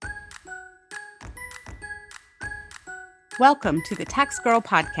Welcome to the Tax Girl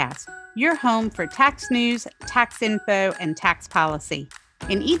Podcast, your home for tax news, tax info, and tax policy.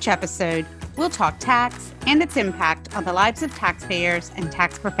 In each episode, we'll talk tax and its impact on the lives of taxpayers and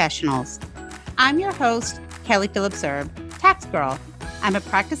tax professionals. I'm your host, Kelly Phillips Erb, Tax Girl. I'm a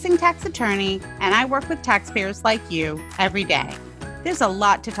practicing tax attorney, and I work with taxpayers like you every day. There's a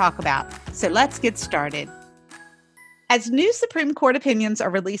lot to talk about, so let's get started. As new Supreme Court opinions are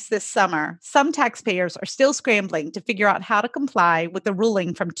released this summer, some taxpayers are still scrambling to figure out how to comply with the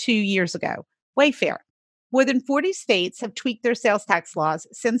ruling from 2 years ago, Wayfair. More than 40 states have tweaked their sales tax laws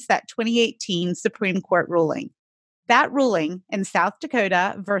since that 2018 Supreme Court ruling. That ruling in South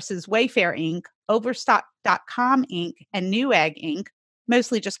Dakota versus Wayfair Inc., Overstock.com Inc., and Newegg Inc.,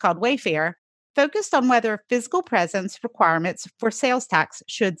 mostly just called Wayfair, focused on whether physical presence requirements for sales tax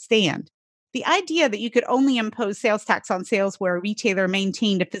should stand. The idea that you could only impose sales tax on sales where a retailer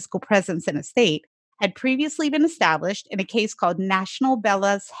maintained a physical presence in a state had previously been established in a case called National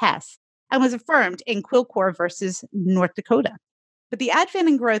Bella's Hess and was affirmed in Quilcor versus North Dakota. But the advent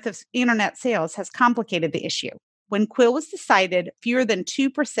and growth of internet sales has complicated the issue. When Quill was decided, fewer than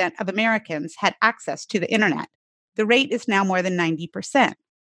 2% of Americans had access to the internet. The rate is now more than 90%.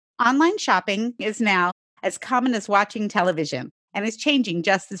 Online shopping is now as common as watching television and is changing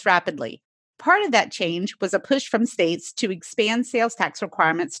just as rapidly. Part of that change was a push from states to expand sales tax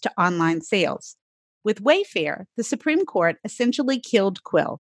requirements to online sales. With Wayfair, the Supreme Court essentially killed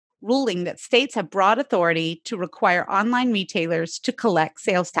Quill, ruling that states have broad authority to require online retailers to collect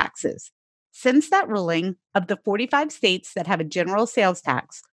sales taxes. Since that ruling, of the 45 states that have a general sales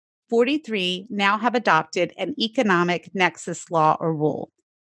tax, 43 now have adopted an economic nexus law or rule.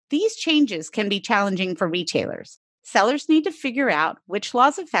 These changes can be challenging for retailers. Sellers need to figure out which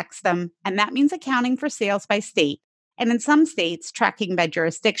laws affects them, and that means accounting for sales by state, and in some states, tracking by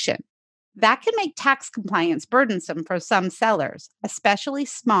jurisdiction. That can make tax compliance burdensome for some sellers, especially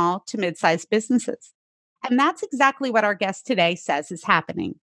small to mid-sized businesses. And that's exactly what our guest today says is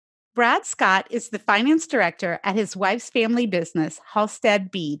happening. Brad Scott is the finance director at his wife's family business,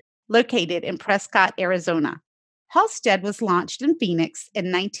 Halstead Bead, located in Prescott, Arizona. Halstead was launched in Phoenix in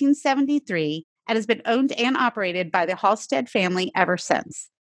 1973 and has been owned and operated by the Halstead family ever since.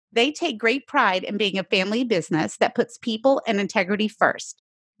 They take great pride in being a family business that puts people and integrity first.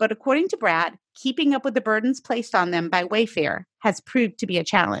 But according to Brad, keeping up with the burdens placed on them by Wayfair has proved to be a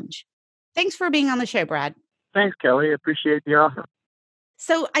challenge. Thanks for being on the show, Brad. Thanks, Kelly. I appreciate the offer.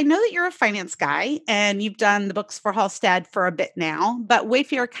 So I know that you're a finance guy and you've done the books for Halstead for a bit now, but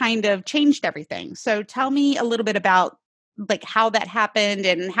Wayfair kind of changed everything. So tell me a little bit about how that happened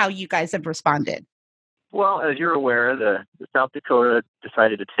and how you guys have responded. Well, as you're aware, the South Dakota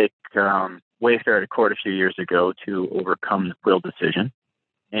decided to take Wayfair to court a few years ago to overcome the Quill decision.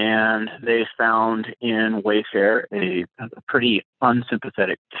 And they found in Wayfair a pretty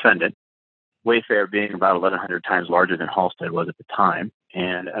unsympathetic defendant, Wayfair being about 1,100 times larger than Halstead was at the time.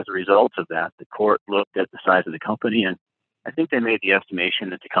 And as a result of that, the court looked at the size of the company, and I think they made the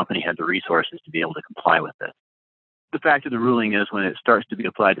estimation that the company had the resources to be able to comply with this. The fact of the ruling is when it starts to be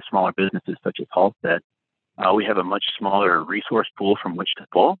applied to smaller businesses such as Halstead, we have a much smaller resource pool from which to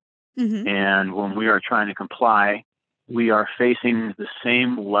pull. Mm-hmm. And when we are trying to comply, we are facing the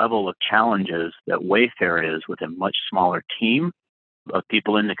same level of challenges that Wayfair is with a much smaller team of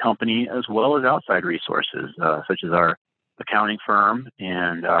people in the company, as well as outside resources, such as our accounting firm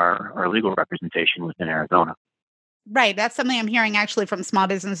and our legal representation within Arizona. Right. That's something I'm hearing actually from small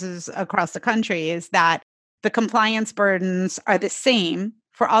businesses across the country is that the compliance burdens are the same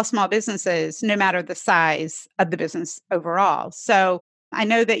for all small businesses, no matter the size of the business overall. So I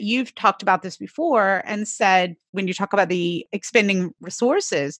know that you've talked about this before and said when you talk about the expending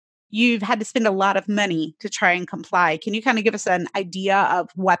resources, you've had to spend a lot of money to try and comply. Can you kind of give us an idea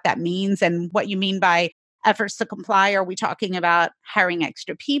of what that means and what you mean by efforts to comply? Are we talking about hiring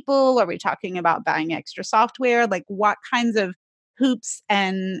extra people? Are we talking about buying extra software? What kinds of hoops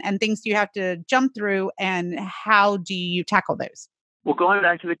and things do you have to jump through, and how do you tackle those? Well, going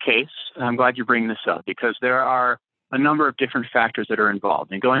back to the case, I'm glad you bring this up because there are a number of different factors that are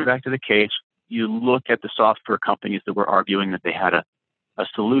involved. And going back to the case, you look at the software companies that were arguing that they had a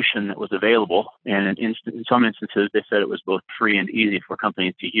solution that was available. And in some instances, they said it was both free and easy for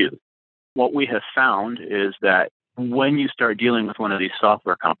companies to use. What we have found is that when you start dealing with one of these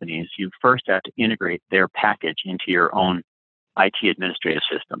software companies, you first have to integrate their package into your own IT administrative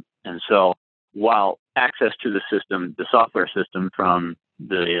system. And so while access to the system, the software system from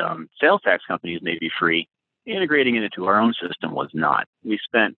the sales tax companies may be free, integrating it into our own system was not. We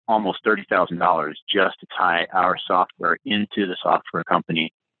spent almost $30,000 just to tie our software into the software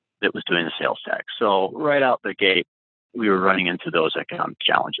company that was doing the sales tax. So right out the gate, we were running into those economic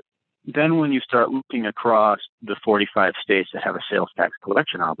challenges. Then when you start looking across the 45 states that have a sales tax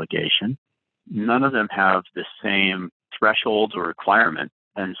collection obligation, none of them have the same thresholds or requirements.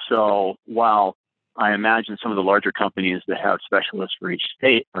 And so while I imagine some of the larger companies that have specialists for each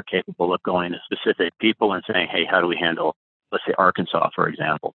state are capable of going to specific people and saying, hey, how do we handle, let's say, Arkansas, for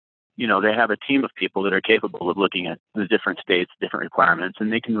example? They have a team of people that are capable of looking at the different states, different requirements,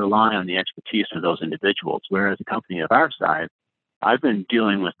 and they can rely on the expertise of those individuals. Whereas a company of our size, I've been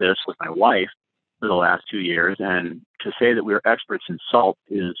dealing with this with my wife for the last 2 years, and to say that we're experts in salt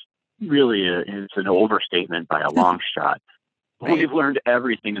is really it's an overstatement by a long shot. Right. We've learned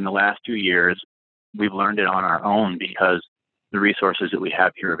everything in the last 2 years. We've learned it on our own because the resources that we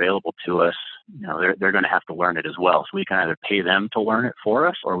have here available to us, they're going to have to learn it as well. So we can either pay them to learn it for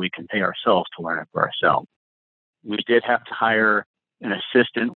us, or we can pay ourselves to learn it for ourselves. We did have to hire an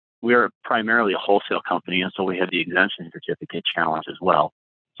assistant. We're primarily a wholesale company, and so we had the exemption certificate challenge as well.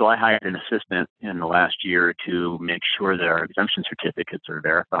 So I hired an assistant in the last year to make sure that our exemption certificates are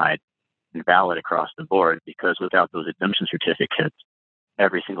verified and valid across the board, because without those exemption certificates,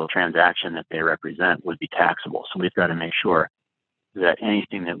 every single transaction that they represent would be taxable. So we've got to make sure that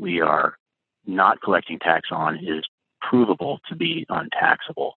anything that we are not collecting tax on is provable to be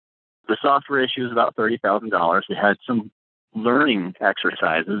untaxable. The software issue is about $30,000. We had some learning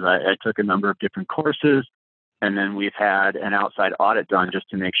exercises. I took a number of different courses, and then we've had an outside audit done just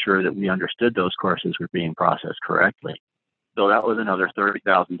to make sure that we understood those courses were being processed correctly. So that was another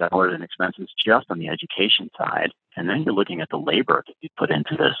 $30,000 in expenses just on the education side. And then you're looking at the labor that you put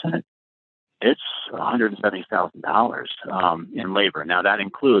into this, and it's $170,000 in labor. Now, that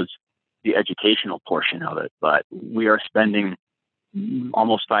includes the educational portion of it, but we are spending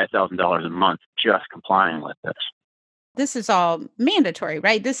almost $5,000 a month just complying with this. This is all mandatory,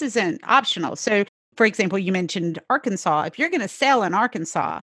 right? This isn't optional. So, for example, you mentioned Arkansas. If you're going to sell in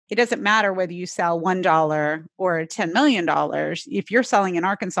Arkansas, it doesn't matter whether you sell $1 or $10 million. If you're selling in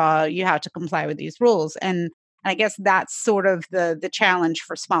Arkansas, you have to comply with these rules. And I guess that's sort of the challenge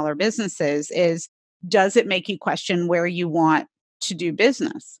for smaller businesses is, does it make you question where you want to do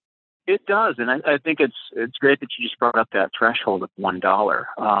business? It does. And I think it's great that you just brought up that threshold of $1.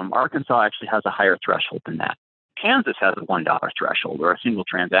 Arkansas actually has a higher threshold than that. Kansas has a $1 threshold or a single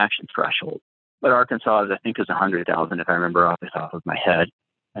transaction threshold. But Arkansas, I think, is $100,000 if I remember off the top of my head.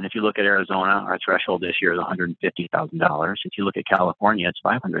 And if you look at Arizona, our threshold this year is $150,000. If you look at California, it's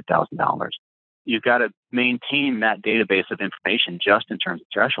 $500,000. You've got to maintain that database of information just in terms of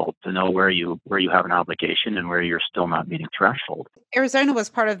threshold to know where you have an obligation and where you're still not meeting threshold. Arizona was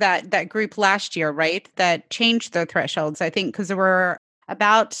part of that group last year, right? That changed their thresholds, I think, because there were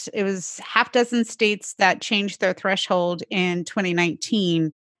it was half dozen states that changed their threshold in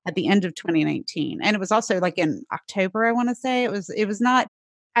 2019, at the end of 2019. And it was also like in October, I want to say. It was not,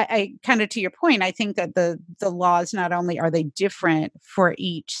 I kind of, to your point, I think that the laws, not only are they different for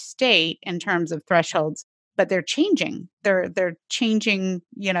each state in terms of thresholds, but they're changing. They're changing,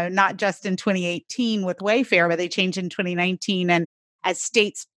 not just in 2018 with Wayfair, but they changed in 2019. And as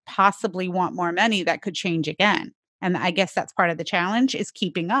states possibly want more money, that could change again. And I guess that's part of the challenge, is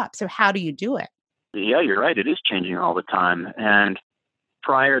keeping up. So how do you do it? Yeah, you're right. It is changing all the time. And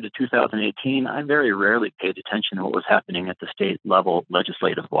prior to 2018, I very rarely paid attention to what was happening at the state level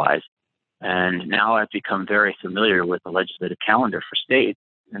legislative-wise. And now I've become very familiar with the legislative calendar for states.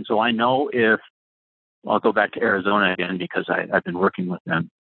 And so I know I'll go back to Arizona again because I've been working with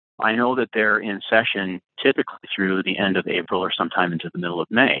them. I know that they're in session typically through the end of April or sometime into the middle of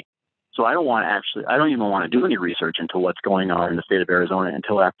May. So I don't even want to do any research into what's going on in the state of Arizona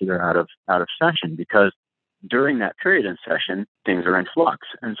until after they're out of session, because during that period in session, things are in flux.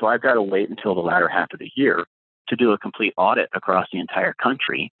 And so I've got to wait until the latter half of the year to do a complete audit across the entire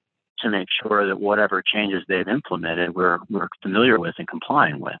country to make sure that whatever changes they've implemented, we're familiar with and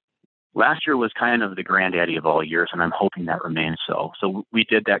complying with. Last year was kind of the granddaddy of all years, and I'm hoping that remains so. So we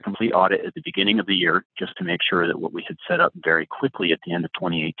did that complete audit at the beginning of the year just to make sure that what we had set up very quickly at the end of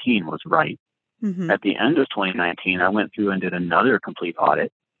 2018 was right. Mm-hmm. At the end of 2019, I went through and did another complete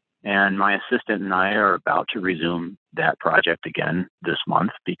audit, and my assistant and I are about to resume that project again this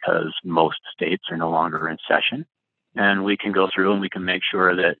month because most states are no longer in session. And we can go through and we can make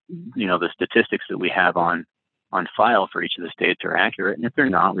sure that, the statistics that we have on file for each of the states are accurate. And if they're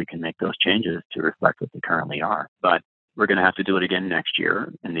not, we can make those changes to reflect what they currently are. But we're going to have to do it again next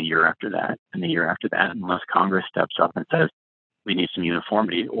year and the year after that and the year after that, unless Congress steps up and says we need some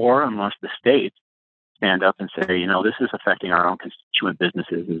uniformity, or unless the states stand up and say, this is affecting our own constituent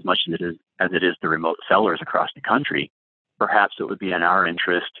businesses as much as it is the remote sellers across the country. Perhaps it would be in our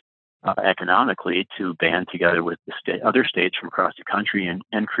interest economically to band together with the other states from across the country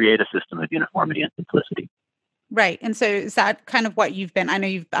and create a system of uniformity and simplicity. Right. And so is that kind of what you've been, I know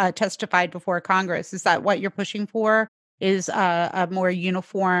you've testified before Congress. Is that what you're pushing for? Is a more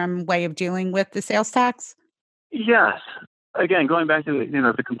uniform way of dealing with the sales tax? Yes. Again, going back to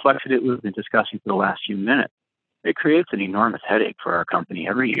the complexity that we've been discussing for the last few minutes, it creates an enormous headache for our company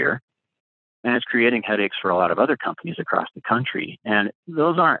every year, and it's creating headaches for a lot of other companies across the country. And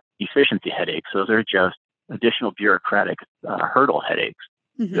those aren't efficiency headaches; those are just additional bureaucratic hurdle headaches.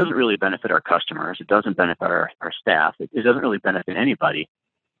 It Hmm. doesn't really benefit our customers. It doesn't benefit our staff. It doesn't really benefit anybody.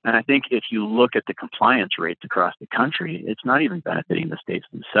 And I think if you look at the compliance rates across the country, it's not even benefiting the states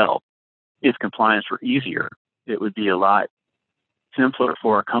themselves. If compliance were easier, it would be a lot simpler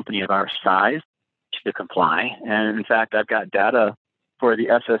for a company of our size to comply. And in fact, I've got data for the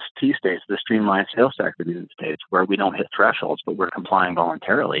SST states, the streamlined sales tax revision states, where we don't hit thresholds, but we're complying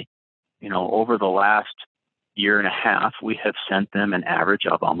voluntarily. Over the last year and a half, we have sent them an average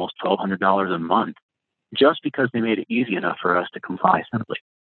of almost $1,200 a month just because they made it easy enough for us to comply simply.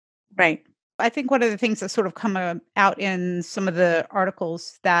 Right. I think one of the things that sort of come out in some of the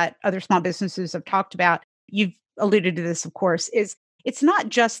articles that other small businesses have talked about, you've alluded to this, of course, is it's not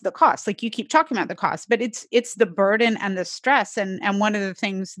just the cost. Like you keep talking about the cost, but it's the burden and the stress. And one of the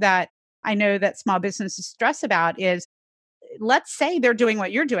things that I know that small businesses stress about is, let's say they're doing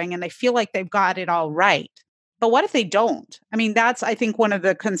what you're doing and they feel like they've got it all right. But what if they don't? I mean, that's, I think, one of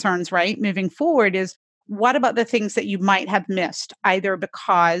the concerns, right? Moving forward is, what about the things that you might have missed, either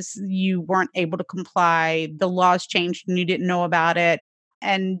because you weren't able to comply, the laws changed and you didn't know about it.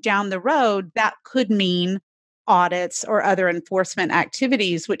 And down the road, that could mean audits or other enforcement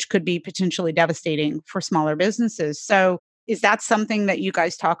activities, which could be potentially devastating for smaller businesses. So, is that something that you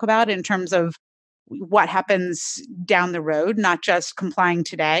guys talk about in terms of what happens down the road, not just complying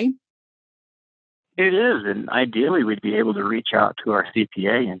today? It is, and ideally, we'd be able to reach out to our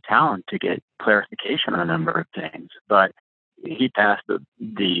CPA in town to get clarification on a number of things. But he passed the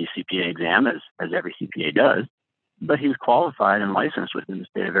CPA exam, as every CPA does, but he's qualified and licensed within the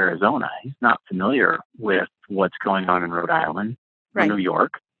state of Arizona. He's not familiar with what's going on in Rhode Island or Right. New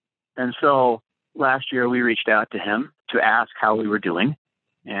York. And so last year, we reached out to him to ask how we were doing.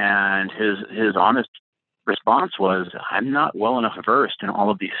 And his honest response was, I'm not well enough versed in all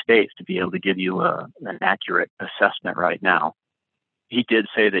of these states to be able to give you an accurate assessment right now. He did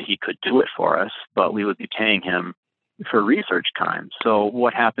say that he could do it for us, but we would be paying him for research time. So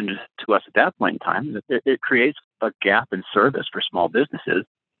what happened to us at that point in time, it creates a gap in service for small businesses.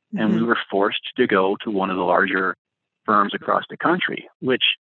 And we Mhm. were forced to go to one of the larger firms across the country, which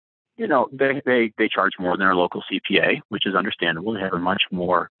they charge more than our local CPA, which is understandable. They have a much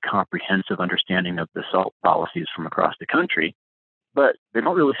more comprehensive understanding of the SALT policies from across the country, but they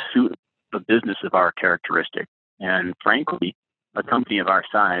don't really suit a business of our characteristic. And frankly, a company of our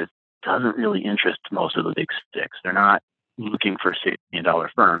size doesn't really interest most of the big six. They're not looking for $6 million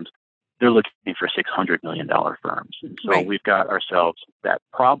firms. They're looking for $600 million firms. And so Right. we've got ourselves that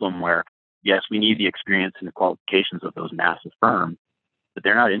problem where, yes, we need the experience and the qualifications of those massive firms, but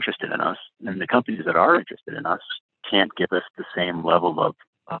they're not interested in us. And the companies that are interested in us can't give us the same level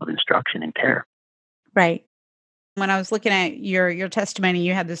of instruction and care. Right. When I was looking at your testimony,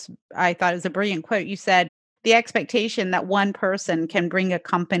 you had this, I thought it was a brilliant quote. You said, the expectation that one person can bring a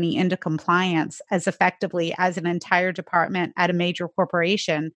company into compliance as effectively as an entire department at a major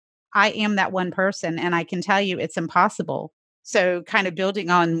corporation. I am that one person, and I can tell you it's impossible. So, kind of building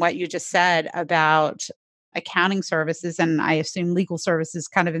on what you just said about accounting services, and I assume legal services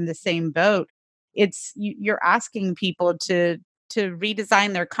kind of in the same boat. You're asking people to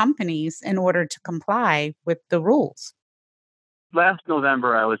redesign their companies in order to comply with the rules. Last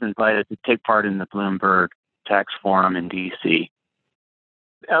November, I was invited to take part in the Bloomberg Tax Forum in DC.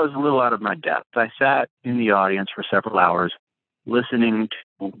 I was a little out of my depth. I sat in the audience for several hours listening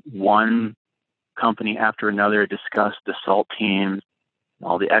to one company after another discuss the SALT teams,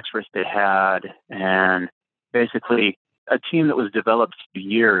 all the experts they had, and basically a team that was developed through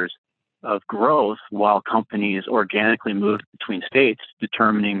years of growth while companies organically moved between states,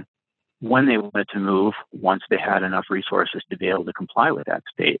 determining when they wanted to move once they had enough resources to be able to comply with that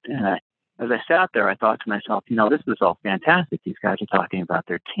state. And as I sat there, I thought to myself, this is all fantastic. These guys are talking about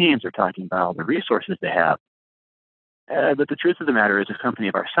their teams, they're talking about all the resources they have. But the truth of the matter is, a company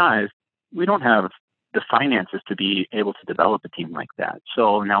of our size, we don't have the finances to be able to develop a team like that.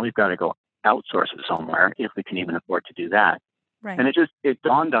 So now we've got to go outsource it somewhere if we can even afford to do that. And Right. it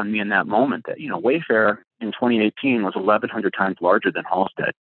dawned on me in that moment that, Wayfair in 2018 was 1,100 times larger than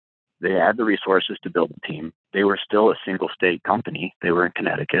Halstead. They had the resources to build a team. They were still a single state company. They were in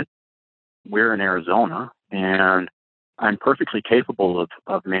Connecticut. we're in Arizona, and I'm perfectly capable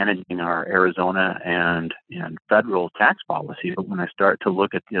of managing our Arizona and federal tax policy. But when I start to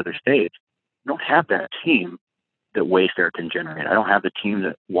look at the other states, I don't have that team that Wayfair can generate. I don't have the team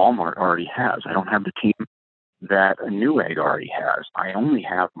that Walmart already has. I don't have the team that a Newegg already has. I only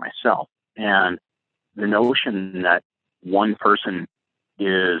have myself. And the notion that one person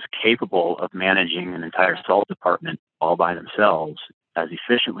is capable of managing an entire salt department all by themselves as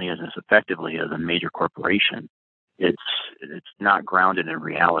efficiently and as effectively as a major corporation, it's not grounded in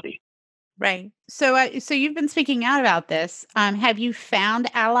reality. Right. So you've been speaking out about this. Have you found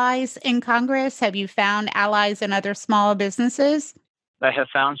allies in Congress? Have you found allies in other small businesses? I have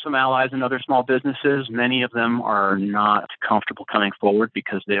found some allies in other small businesses. Many of them are not comfortable coming forward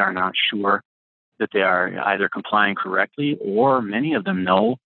because they are not sure that they are either complying correctly, or many of them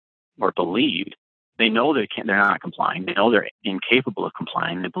know or believe they know they're not complying. They know they're incapable of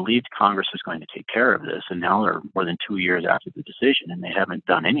complying. They believed Congress was going to take care of this, and now they're more than 2 years after the decision, and they haven't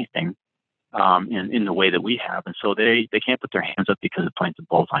done anything in the way that we have. And so they can't put their hands up because it plants a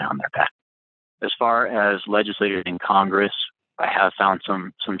bullseye on their back. As far as legislators in Congress, I have found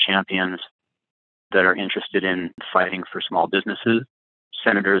some champions that are interested in fighting for small businesses.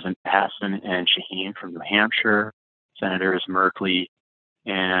 Senators Hassan and Shaheen from New Hampshire, Senators Merkley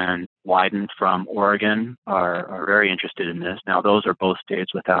and Wyden from Oregon are very interested in this. Now, those are both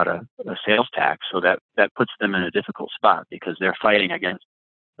states without a sales tax, so that puts them in a difficult spot because they're fighting against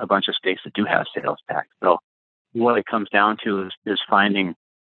a bunch of states that do have sales tax. So what it comes down to is finding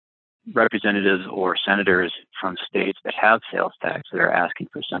representatives or senators from states that have sales tax that are asking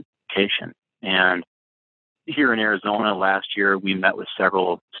for simplification. And here in Arizona last year, we met with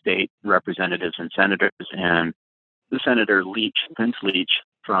several state representatives and senators, and the Senator Vince Leach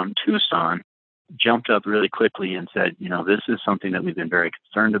from Tucson jumped up really quickly and said, this is something that we've been very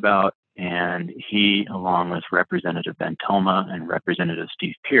concerned about. And he, along with Representative Ben Toma and Representative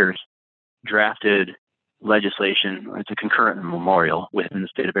Steve Pierce, drafted legislation. It's a concurrent memorial within the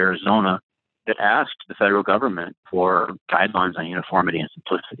state of Arizona that asked the federal government for guidelines on uniformity and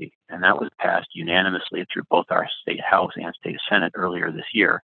simplicity. And that was passed unanimously through both our state House and state Senate earlier this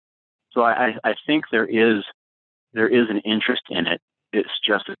year. So I think there is an interest in it. It's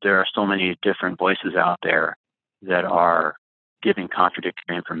just that there are so many different voices out there that are giving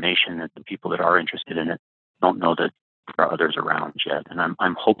contradictory information that the people that are interested in it don't know that there are others around yet. And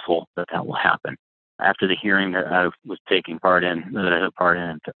I'm hopeful that will happen. After the hearing that I was taking part in,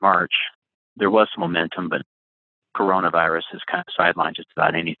 in March, there was some momentum, but coronavirus has kind of sidelined just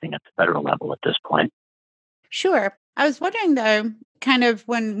about anything at the federal level at this point. Sure. I was wondering, though, kind of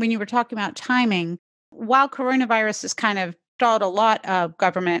when you were talking about timing, while coronavirus has kind of stalled a lot of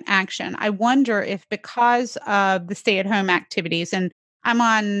government action, I wonder if because of the stay-at-home activities, and I'm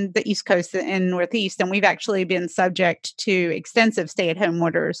on the East Coast and Northeast, and we've actually been subject to extensive stay-at-home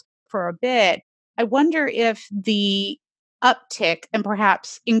orders for a bit, I wonder if the uptick and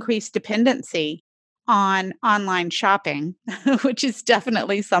perhaps increased dependency on online shopping, which is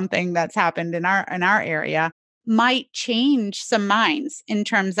definitely something that's happened in our area, might change some minds in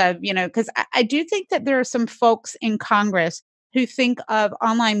terms of, because I do think that there are some folks in Congress who think of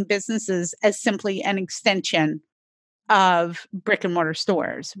online businesses as simply an extension of brick and mortar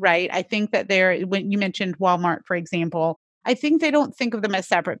stores, right? I think that when you mentioned Walmart, for example, I think they don't think of them as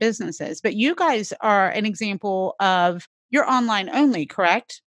separate businesses, but you guys are an example of you're online only,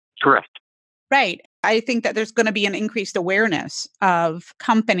 correct? Correct. Right. I think that there's going to be an increased awareness of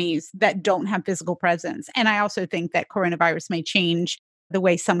companies that don't have physical presence. And I also think that coronavirus may change the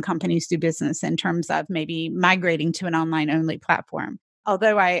way some companies do business in terms of maybe migrating to an online only platform.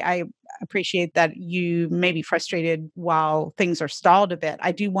 Although I appreciate that you may be frustrated while things are stalled a bit,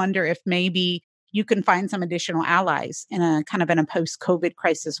 I do wonder if maybe you can find some additional allies in a post-COVID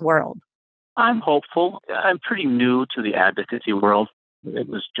crisis world. I'm hopeful. I'm pretty new to the advocacy world. It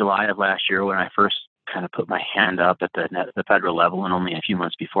was July of last year when I first kind of put my hand up at the federal level, and only a few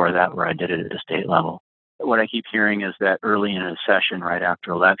months before that where I did it at the state level. What I keep hearing is that early in a session right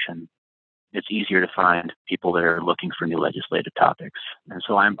after election, it's easier to find people that are looking for new legislative topics. And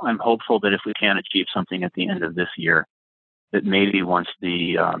so I'm hopeful that if we can achieve something at the end of this year, that maybe once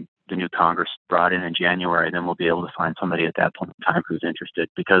the new Congress brought in January, then we'll be able to find somebody at that point in time who's interested.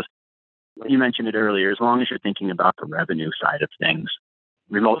 Because you mentioned it earlier, as long as you're thinking about the revenue side of things,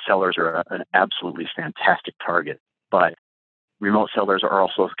 remote sellers are an absolutely fantastic target. But remote sellers are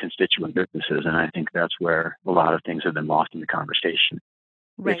also constituent businesses, and I think that's where a lot of things have been lost in the conversation.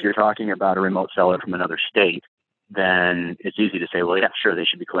 Right. If you're talking about a remote seller from another state, then it's easy to say, well, yeah, sure, they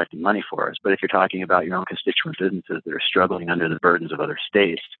should be collecting money for us. But if you're talking about your own constituent businesses that are struggling under the burdens of other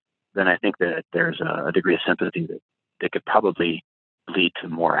states, then I think that there's a degree of sympathy that could probably lead to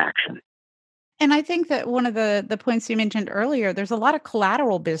more action. And I think that one of the points you mentioned earlier, there's a lot of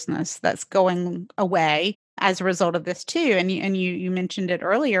collateral business that's going away as a result of this too. And you mentioned it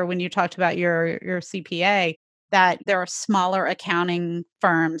earlier when you talked about your CPA, that there are smaller accounting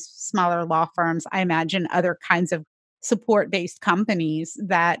firms, smaller law firms, I imagine other kinds of support-based companies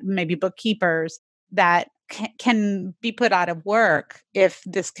that maybe bookkeepers that can be put out of work if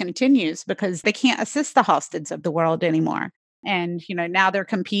this continues because they can't assist the Halsteads of the world anymore. And, now they're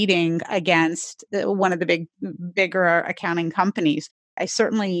competing against one of the bigger accounting companies. I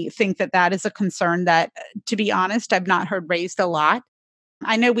certainly think that that is a concern that, to be honest, I've not heard raised a lot.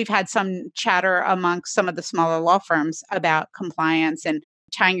 I know we've had some chatter amongst some of the smaller law firms about compliance and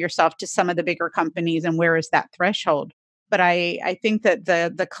tying yourself to some of the bigger companies and where is that threshold. But I think that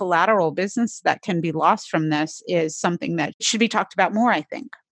the collateral business that can be lost from this is something that should be talked about more, I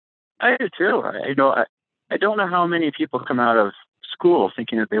think. I do too. I don't know how many people come out of school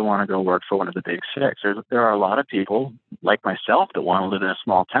thinking that they want to go work for one of the big six. There are a lot of people like myself that want to live in a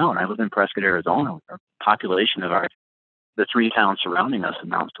small town. I live in Prescott, Arizona. Our population of the three towns surrounding us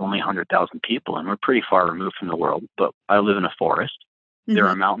amounts to only 100,000 people, and we're pretty far removed from the world. But I live in a forest. There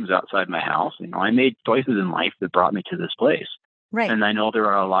are mountains outside my house. I made choices in life that brought me to this place. Right. And I know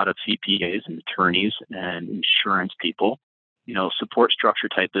there are a lot of CPAs and attorneys and insurance people, support structure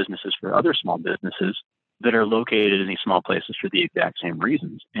type businesses for other small businesses that are located in these small places for the exact same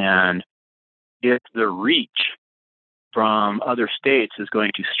reasons. And if the reach from other states is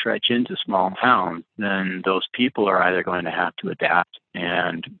going to stretch into small towns, then those people are either going to have to adapt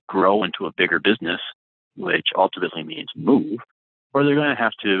and grow into a bigger business, which ultimately means move, or they're going to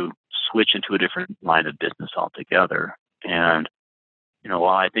have to switch into a different line of business altogether. And,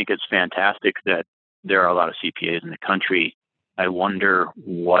 while I think it's fantastic that there are a lot of CPAs in the country, I wonder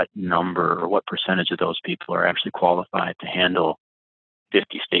what number or what percentage of those people are actually qualified to handle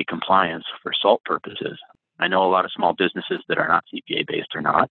 50 state compliance for SALT purposes. I know a lot of small businesses that are not CPA based or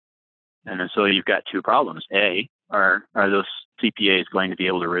not. And so you've got two problems. A, are those CPAs going to be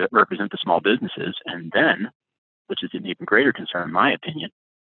able to represent the small businesses? And then, which is an even greater concern in my opinion,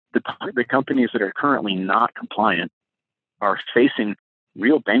 the companies that are currently not compliant are facing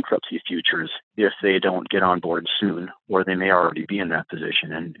real bankruptcy futures if they don't get on board soon, or they may already be in that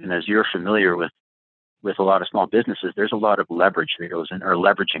position. And as you're familiar with a lot of small businesses, there's a lot of leverage that goes in, or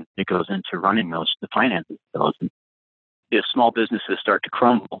leveraging that goes into running the finances. If small businesses start to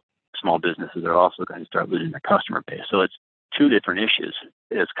crumble, small businesses are also going to start losing their customer base. So it's two different issues.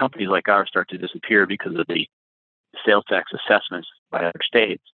 As companies like ours start to disappear because of the sales tax assessments by other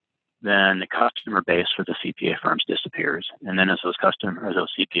states, then the customer base for the CPA firms disappears. And then as those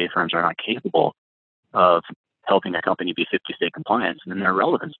CPA firms are not capable of helping a company be 50 state compliant, then their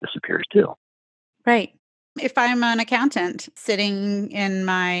relevance disappears too. Right. If I'm an accountant sitting in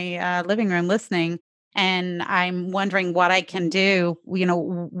my living room listening, and I'm wondering what I can do,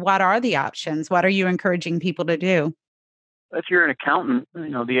 what are the options? What are you encouraging people to do? If you're an accountant,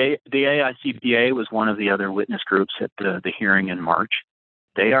 the AICPA was one of the other witness groups at the hearing in March.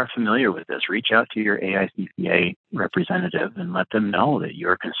 They are familiar with this. Reach out to your AICPA representative and let them know that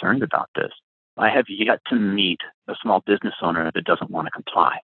you're concerned about this. I have yet to meet a small business owner that doesn't want to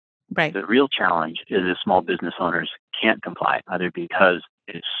comply. Right. The real challenge is if small business owners can't comply, either because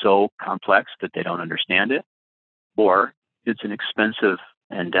it's so complex that they don't understand it, or it's an expensive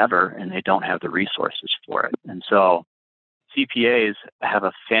endeavor and they don't have the resources for it. And so CPAs have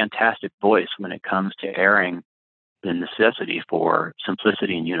a fantastic voice when it comes to airing the necessity for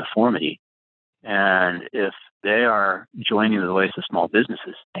simplicity and uniformity. And if they are joining the voice of small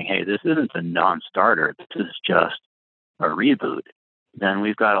businesses saying, hey, this isn't a non-starter, this is just a reboot, then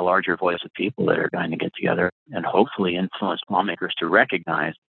we've got a larger voice of people that are going to get together and hopefully influence lawmakers to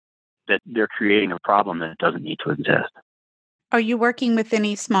recognize that they're creating a problem that doesn't need to exist. Are you working with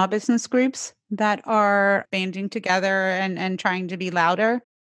any small business groups that are banding together and trying to be louder?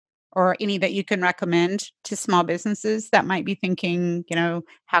 Or any that you can recommend to small businesses that might be thinking,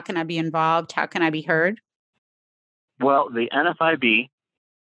 how can I be involved? How can I be heard? Well, the NFIB,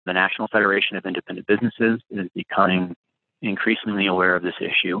 the National Federation of Independent Businesses, is becoming increasingly aware of this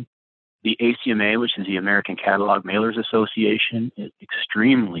issue. The ACMA, which is the American Catalog Mailers Association, is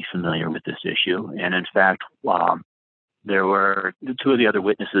extremely familiar with this issue. And in fact, there were two of the other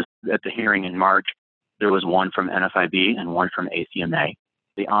witnesses at the hearing in March. There was one from NFIB and one from ACMA.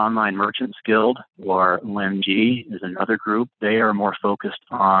 The Online Merchants Guild, or OMG, is another group. They are more focused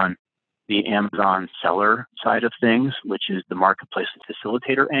on the Amazon seller side of things, which is the marketplace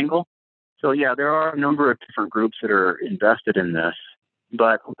facilitator angle. So yeah, there are a number of different groups that are invested in this.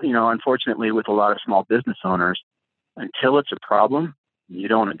 But, unfortunately, with a lot of small business owners, until it's a problem, you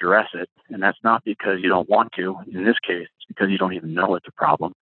don't address it. And that's not because you don't want to. In this case, it's because you don't even know it's a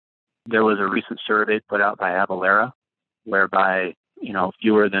problem. There was a recent survey put out by Avalara whereby,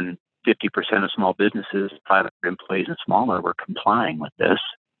 fewer than 50% of small businesses, 500 employees and smaller, were complying with this.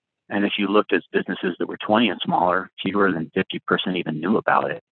 And if you looked at businesses that were 20 and smaller, fewer than 50% even knew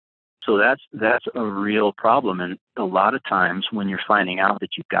about it. So that's a real problem. And a lot of times when you're finding out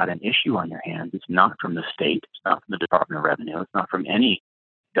that you've got an issue on your hands, it's not from the state, it's not from the Department of Revenue, it's not from any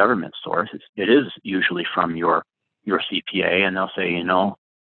government source. It is usually from your CPA, and they'll say,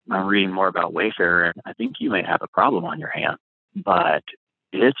 I'm reading more about Wayfair, and I think you may have a problem on your hands. But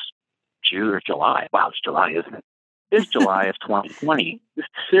it's June or July. Wow, it's July, isn't it? It's July of 2020. This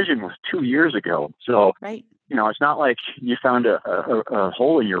decision was 2 years ago. So, right. It's not like you found a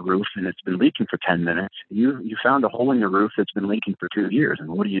hole in your roof and it's been leaking for 10 minutes. You found a hole in your roof that's been leaking for 2 years. And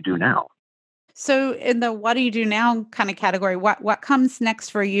what do you do now? So in the what do you do now kind of category, what comes next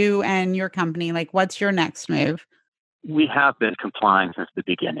for you and your company? Like, what's your next move? We have been complying since the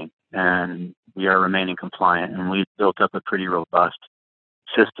beginning, and we are remaining compliant, and we've built up a pretty robust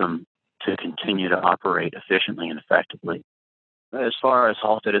system to continue to operate efficiently and effectively. As far as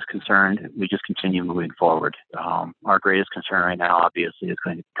Halted is concerned, we just continue moving forward. Our greatest concern right now, obviously, is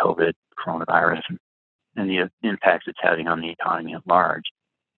going to be COVID, coronavirus, and the impacts it's having on the economy at large.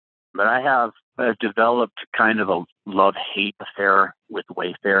 But I've developed kind of a love-hate affair with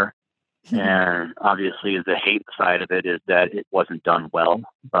Wayfair. And obviously, the hate side of it is that it wasn't done well.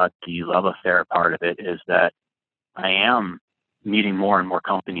 But the love affair part of it is that I am meeting more and more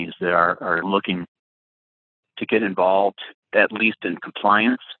companies that are looking to get involved, at least in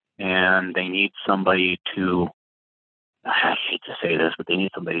compliance, and they need somebody to, I hate to say this, but they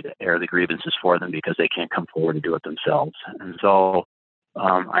need somebody to air the grievances for them because they can't come forward and do it themselves. And so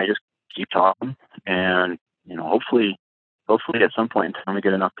I just keep talking, and hopefully at some point in time we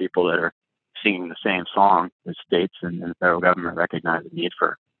get enough people that are singing the same song that states and the federal government recognize the need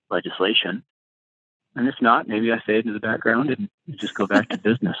for legislation. And if not, maybe I fade into the background and just go back to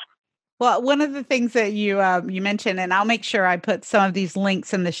business. Well, one of the things that you mentioned, and I'll make sure I put some of these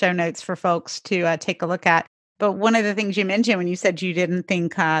links in the show notes for folks to take a look at. But one of the things you mentioned when you said you didn't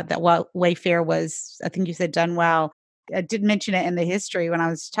think that Wayfair was, I think you said done well. I did mention it in the history when I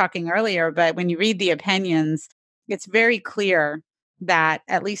was talking earlier, but when you read the opinions, it's very clear that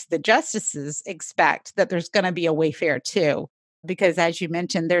at least the justices expect that there's going to be a Wayfair too, because as you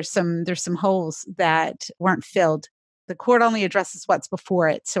mentioned, there's some holes that weren't filled. The court only addresses what's before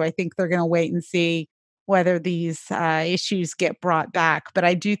it. So I think they're going to wait and see whether these issues get brought back. But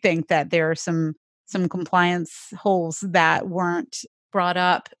I do think that there are some compliance holes that weren't brought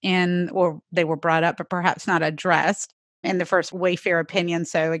up or they were brought up, but perhaps not addressed in the first Wayfair opinion.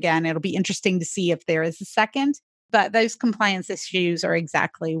 So again, it'll be interesting to see if there is a second. But those compliance issues are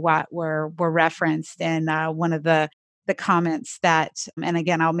exactly what were referenced in one of the comments that, and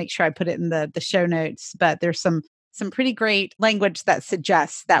again, I'll make sure I put it in the show notes, but there's some pretty great language that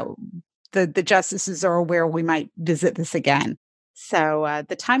suggests that the justices are aware we might visit this again. So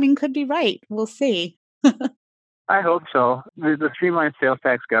the timing could be right. We'll see. I hope so. The Streamlined Sales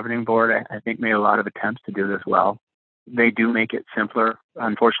Tax Governing Board, I think, made a lot of attempts to do this well. They do make it simpler.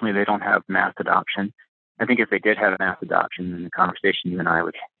 Unfortunately, they don't have mass adoption. I think if they did have mass adoption, then the conversation you and I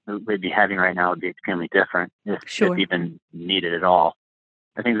would be having right now would be extremely different, if even needed at all.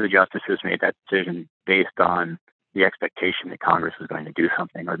 I think the justices made that decision based on the expectation that Congress was going to do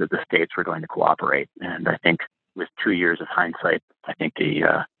something or that the states were going to cooperate. And I think with 2 years of hindsight, I think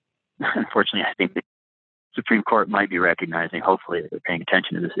unfortunately, I think the Supreme Court might be recognizing, hopefully, that they're paying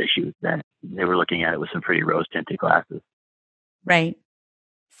attention to this issue, that they were looking at it with some pretty rose-tinted glasses. Right.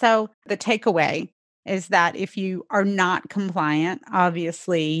 So the takeaway is that if you are not compliant,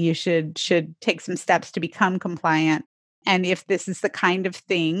 obviously you should take some steps to become compliant. And if this is the kind of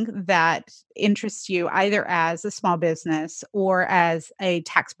thing that interests you either as a small business or as a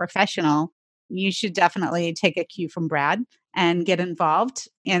tax professional, you should definitely take a cue from Brad and get involved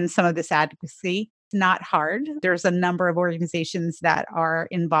in some of this advocacy. It's not hard. There's a number of organizations that are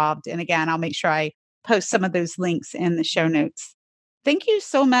involved. And again, I'll make sure I post some of those links in the show notes. Thank you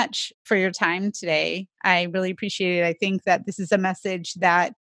so much for your time today. I really appreciate it. I think that this is a message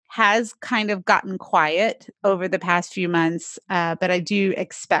that has kind of gotten quiet over the past few months, but I do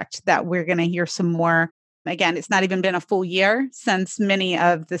expect that we're going to hear some more. Again, it's not even been a full year since many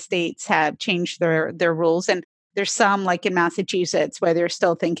of the states have changed their rules. And there's some, like in Massachusetts, where they're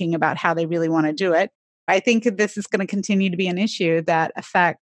still thinking about how they really want to do it. I think this is going to continue to be an issue that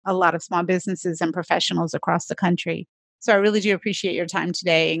affects a lot of small businesses and professionals across the country. So I really do appreciate your time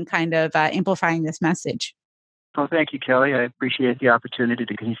today and kind of amplifying this message. Oh, thank you, Kelly. I appreciate the opportunity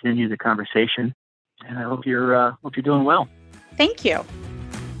to continue the conversation, and I hope you're doing well. Thank you.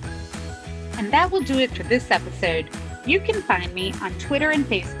 And that will do it for this episode. You can find me on Twitter and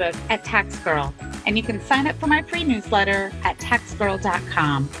Facebook at TaxGirl, and you can sign up for my free newsletter at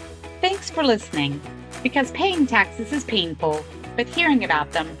taxgirl.com. Thanks for listening, because paying taxes is painful, but hearing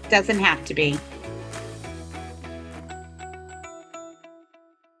about them doesn't have to be.